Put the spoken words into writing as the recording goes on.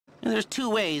And there's two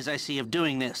ways I see of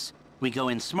doing this. We go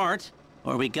in smart,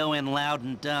 or we go in loud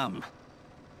and dumb.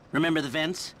 Remember the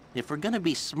vents? If we're gonna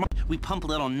be smart, we pump a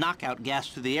little knockout gas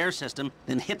through the air system,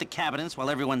 then hit the cabinets while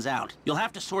everyone's out. You'll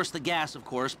have to source the gas, of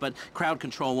course, but crowd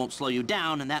control won't slow you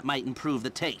down, and that might improve the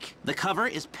take. The cover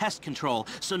is pest control,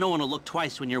 so no one will look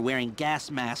twice when you're wearing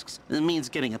gas masks. It means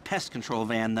getting a pest control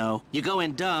van, though. You go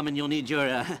in dumb, and you'll need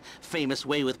your, famous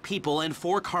way with people and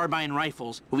 4 carbine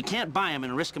rifles. We can't buy them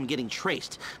and risk them getting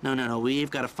traced. No,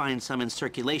 we've got to find some in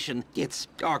circulation. It's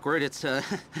awkward, it's,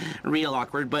 real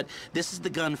awkward, but this is the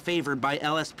gun favored by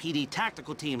LSPD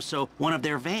tactical teams, so one of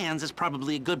their vans is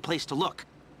probably a good place to look.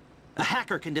 A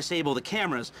hacker can disable the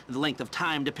cameras. The length of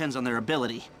time depends on their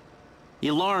ability. The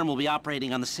alarm will be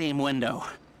operating on the same window.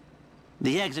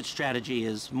 The exit strategy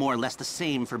is more or less the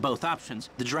same for both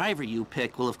options. The driver you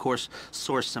pick will, of course,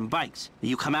 source some bikes.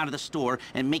 You come out of the store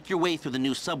and make your way through the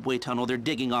new subway tunnel they're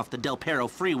digging off the Del Perro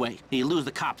freeway. You lose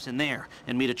the cops in there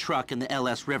and meet a truck in the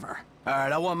LS River. All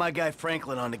right, I want my guy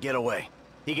Franklin on the getaway.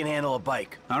 He can handle a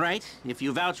bike. All right, if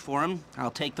you vouch for him, I'll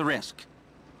take the risk.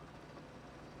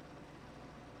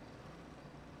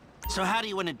 So how do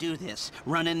you want to do this?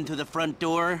 Run in through the front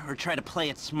door, or try to play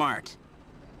it smart?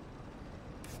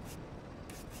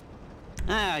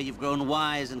 Ah, you've grown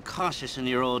wise and cautious in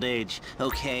your old age.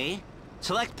 Okay.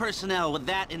 Select personnel with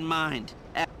that in mind.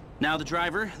 Now the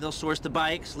driver, they'll source the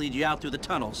bikes, lead you out through the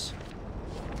tunnels.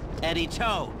 Eddie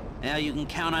Tow. Now you can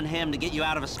count on him to get you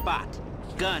out of a spot.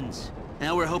 Guns.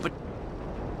 Now we're hoping...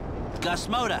 Gus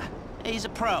Moda. He's a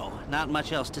pro. Not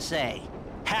much else to say.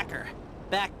 Hacker.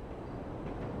 Back...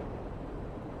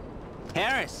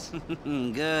 Harris.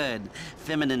 Good.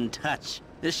 Feminine touch.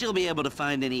 She'll be able to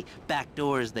find any back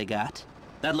doors they got.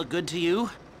 That look good to you?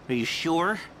 Are you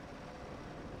sure?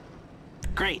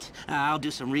 Great. I'll do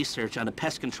some research on the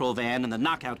pest control van and the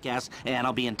knockout gas, and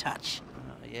I'll be in touch.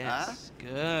 Oh, yes.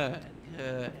 Huh?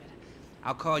 Good.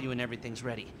 I'll call you when everything's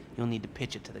ready. You'll need to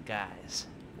pitch it to the guys.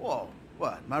 Whoa,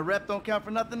 what? My rep don't count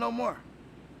for nothing no more?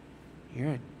 You're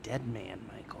a dead man,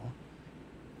 Michael.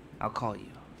 I'll call you.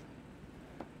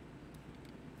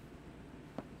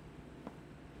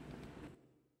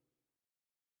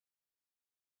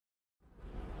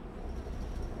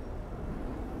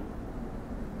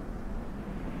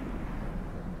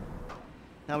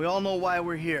 Now, we all know why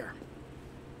we're here.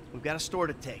 We've got a store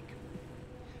to take.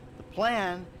 The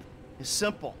plan is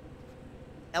simple,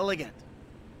 elegant.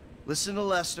 Listen to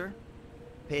Lester,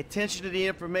 pay attention to the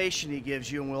information he gives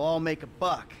you, and we'll all make a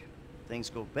buck. If things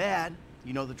go bad,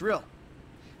 you know the drill.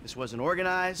 This wasn't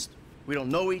organized, we don't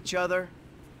know each other.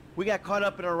 We got caught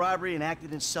up in a robbery and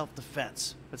acted in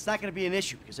self-defense. But it's not gonna be an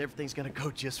issue, because everything's gonna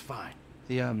go just fine.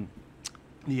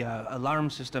 The alarm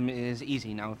system is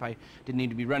easy. Now, if I didn't need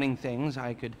to be running things,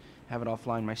 I could have it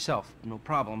offline myself. No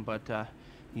problem, but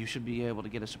you should be able to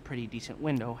get us a pretty decent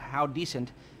window. How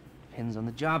decent depends on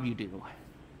the job you do.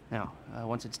 Now,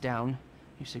 once it's down,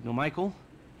 you signal Michael,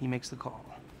 he makes the call.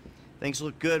 Things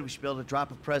look good. We should be able to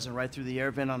drop a present right through the air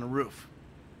vent on the roof.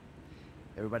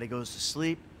 Everybody goes to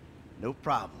sleep, no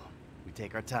problem. We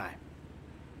take our time.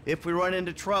 If we run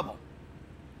into trouble,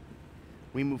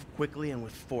 we move quickly and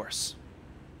with force.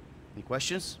 Any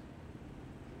questions?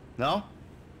 No?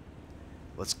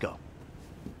 Let's go.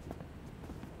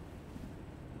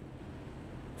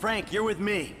 Frank, you're with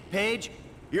me. Paige,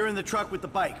 you're in the truck with the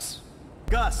bikes.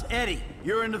 Gus, Eddie,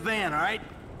 you're in the van, all right?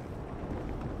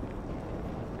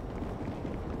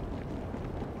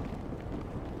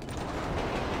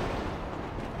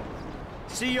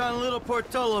 See you on Little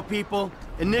Portola, people.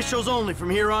 Initials only from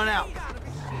here on out.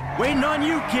 Waiting on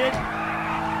you, kid.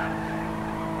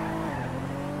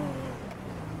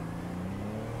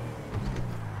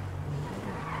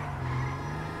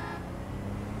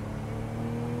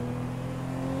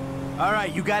 All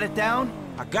right, you got it down?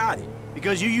 I got it.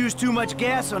 Because you use too much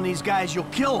gas on these guys, you'll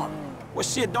kill them. Well,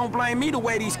 shit, don't blame me the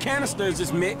way these canisters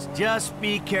is mixed. Just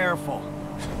be careful.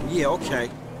 Yeah,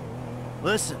 okay.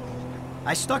 Listen,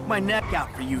 I stuck my neck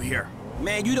out for you here.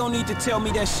 Man, you don't need to tell me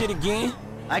that shit again.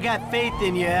 I got faith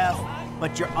in you, F,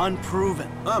 but you're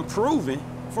unproven. Unproven?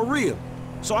 For real?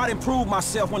 So I didn't prove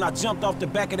myself when I jumped off the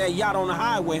back of that yacht on the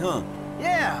highway, huh?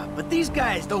 Yeah, but these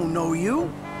guys don't know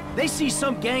you. They see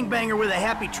some gangbanger with a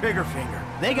happy trigger finger.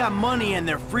 They got money and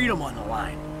their freedom on the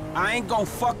line. I ain't gonna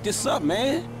fuck this up,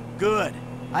 man. Good.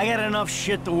 I got enough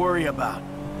shit to worry about.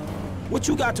 What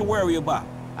you got to worry about?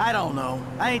 I don't know.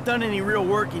 I ain't done any real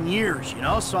work in years, you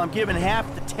know, so I'm giving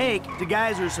half the take to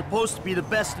guys who are supposed to be the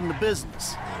best in the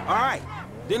business. All right,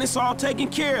 then it's all taken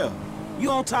care of. You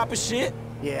on top of shit.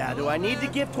 Yeah, do I need to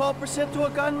give 12% to a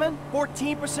gunman,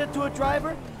 14% to a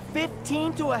driver,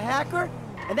 15% to a hacker?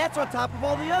 And that's on top of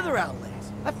all the other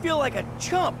outlays. I feel like a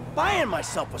chump buying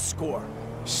myself a score.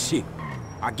 Shit.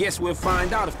 I guess we'll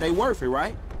find out if they worth it,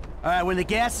 right? All right, when the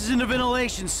gas is in the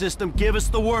ventilation system, give us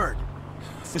the word.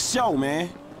 For sure, man.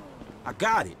 I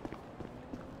got it.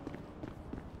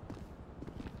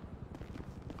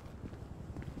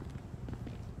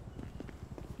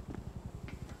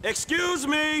 Excuse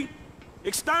me!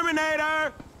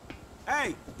 Exterminator!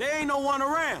 Hey, there ain't no one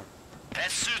around.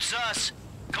 That suits us.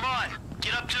 Come on,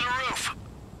 get up to the roof.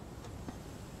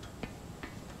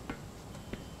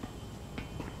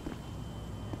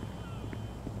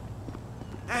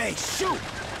 Hey, shoot!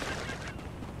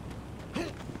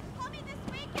 Call me this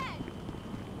weekend.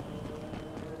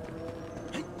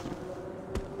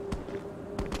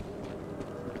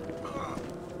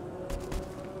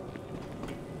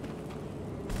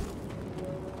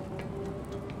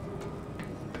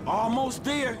 Almost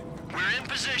there. We're in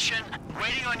position,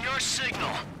 waiting on your signal.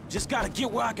 Just gotta get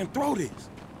where I can throw this.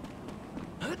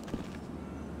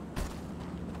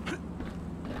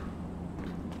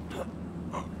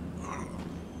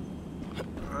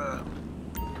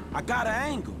 I got an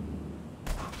angle.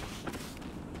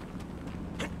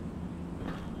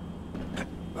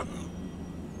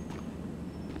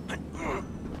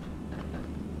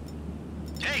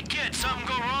 Hey, kid, something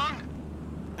go wrong?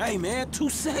 Hey, man, 2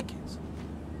 seconds.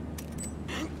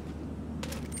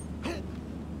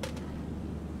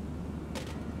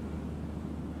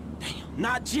 Damn,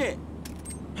 not yet.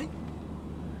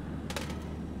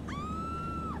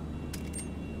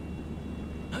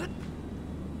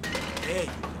 There you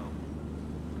go.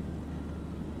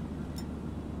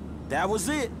 That was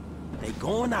it. They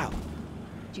going out.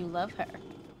 Do you love her?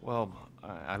 Well,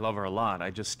 I love her a lot.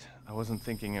 I wasn't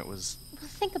thinking it was... Well,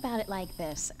 think about it like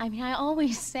this. I mean, I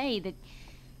always say that...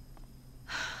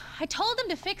 I told them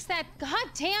to fix that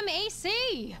goddamn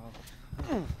AC!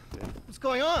 What's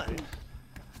going on?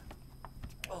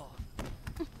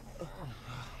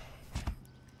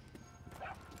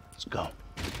 Let's go.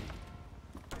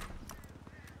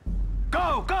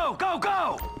 Go, go, go,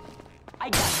 go! I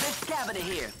got this cabinet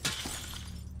here.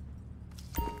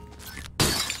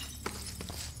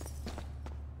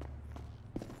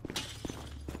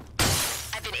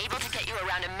 I've been able to get you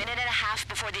around 1.5 minutes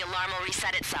before the alarm will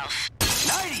reset itself.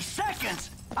 90 seconds?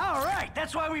 All right,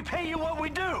 that's why we pay you what we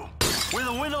do. With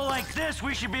a window like this,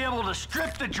 we should be able to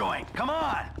strip the joint. Come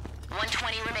on.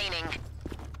 120 remaining.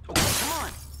 Okay, come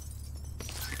on.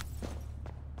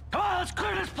 Come on, let's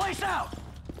clear this place out.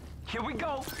 Here we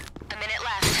go. 1 minute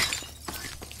left.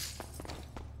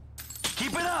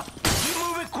 Keep it up. Keep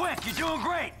moving quick. You're doing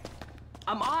great.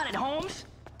 I'm on it, Holmes.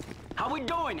 How we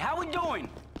doing? How we doing?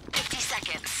 50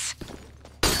 seconds.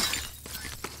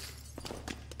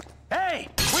 Hey,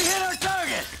 we hit our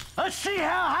target. Let's see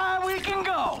how high we can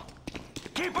go.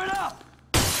 Keep it up.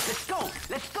 Let's go.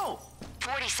 Let's go.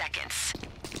 40 seconds.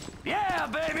 Yeah,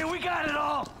 baby, we got it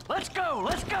all. Let's go.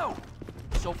 Let's go.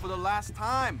 So for the last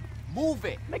time, move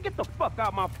it. Man, get the fuck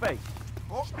out my face.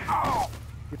 Oh.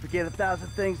 You forget 1,000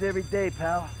 things every day,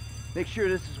 pal. Make sure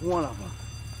this is one of them.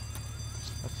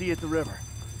 I'll see you at the river.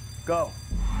 Go.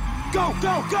 Go,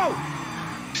 go, go!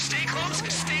 Stay close,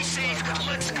 stay safe, and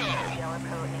let's go.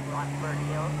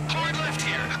 Hard left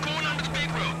here. Going onto the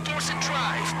big road. Force and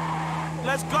drive.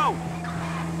 Let's go!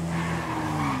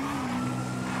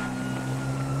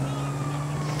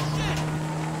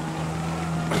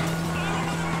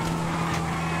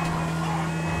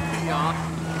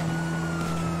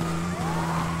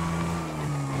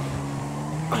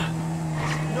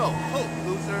 No hope,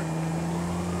 loser.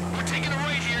 We're taking a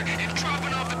right here and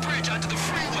dropping off the bridge onto the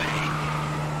freeway.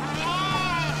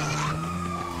 Whoa!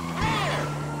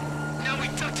 Whoa! Now we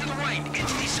duck to the right,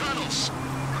 into these tunnels.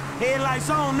 Headlights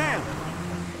on now.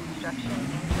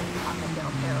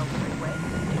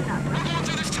 We're going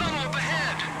through this tunnel up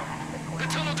ahead. The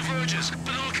tunnel diverges,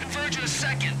 but it'll converge in a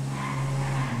second.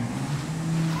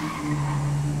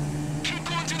 Keep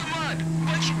going through the mud.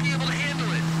 Bike should be able to handle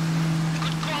it.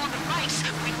 Good call on the bikes.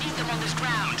 We need them on this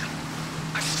ground.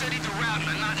 I've studied the route and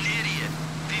I'm not an idiot.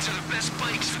 These are the best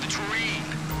bikes for the terrain.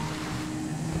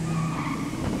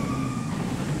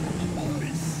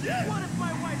 Holy shit! What if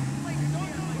my wife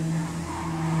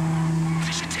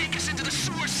They should take us into the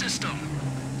sewer system.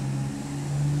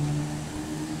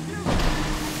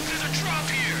 There's a drop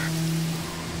here.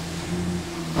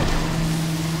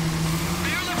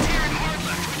 Bear left here and hard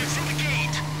left when you're through the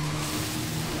gate.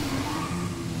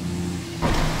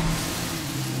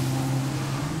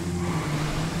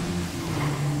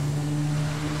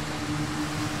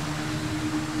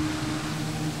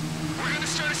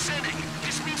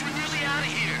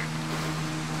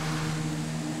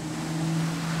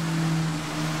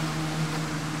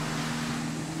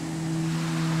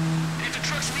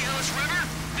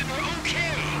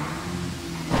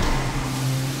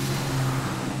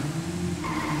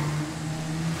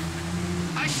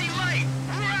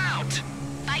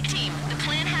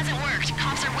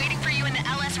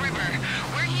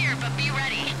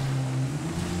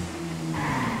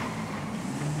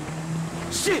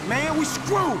 Shit, man, we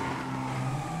screwed!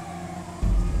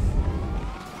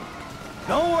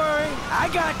 Don't worry,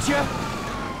 I got you.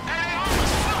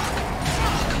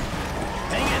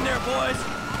 Hang in there, boys.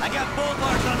 I got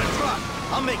bolt-arcs on the truck.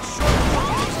 I'll make sure to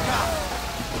look at these cops.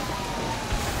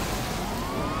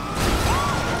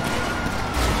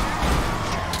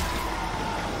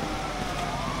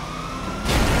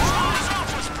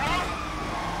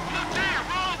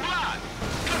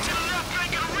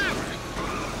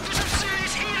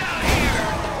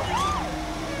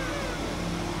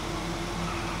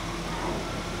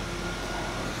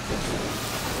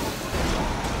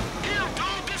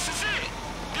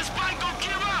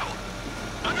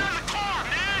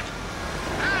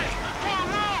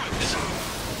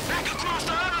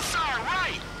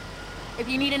 If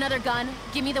you need another gun,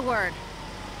 give me the word.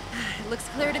 It looks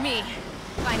clear to me.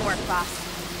 Fine work,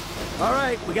 boss. All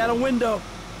right, we got a window.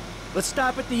 Let's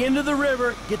stop at the end of the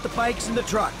river, get the bikes in the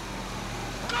truck.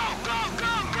 Go, go,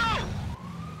 go, go!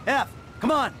 F, come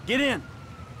on, get in.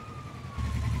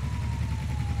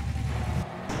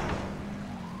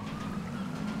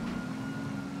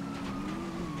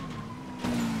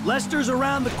 Lester's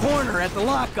around the corner at the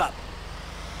lockup.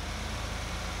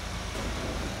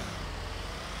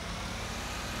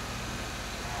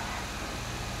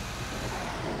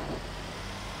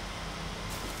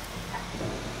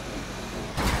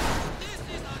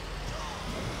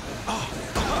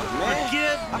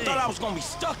 I thought I was gonna be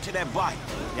stuck to that bike.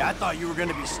 Yeah, I thought you were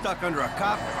gonna be stuck under a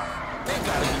cop car. There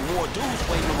gotta be more dudes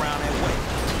waiting around that way.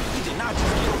 We did not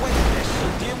just get away with that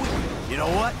shit, did we? You know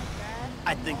what?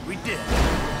 I think we did.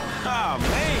 Oh,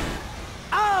 man.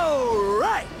 All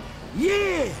right!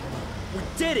 Yeah! We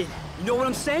did it! You know what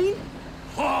I'm saying?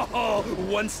 Oh,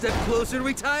 one step closer to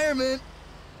retirement.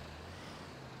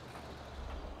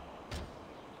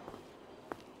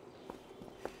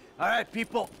 All right,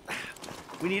 people.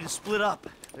 We need to split up.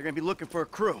 They're gonna be looking for a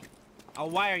crew. I'll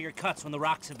wire your cuts when the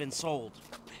rocks have been sold.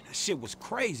 That shit was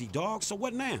crazy, dog. So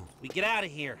what now? We get out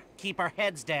of here. Keep our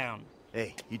heads down.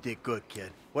 Hey, you did good,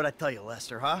 kid. What'd I tell you,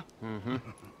 Lester, huh? Mm-hmm. All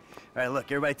right,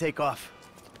 look, everybody take off.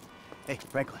 Hey,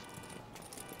 Franklin.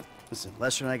 Listen,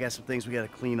 Lester and I got some things we gotta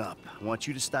clean up. I want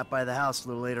you to stop by the house a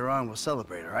little later on. We'll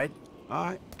celebrate, all right? All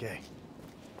right. Okay.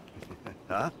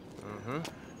 Huh? Mm-hmm.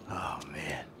 Oh,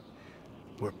 man.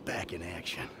 We're back in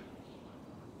action.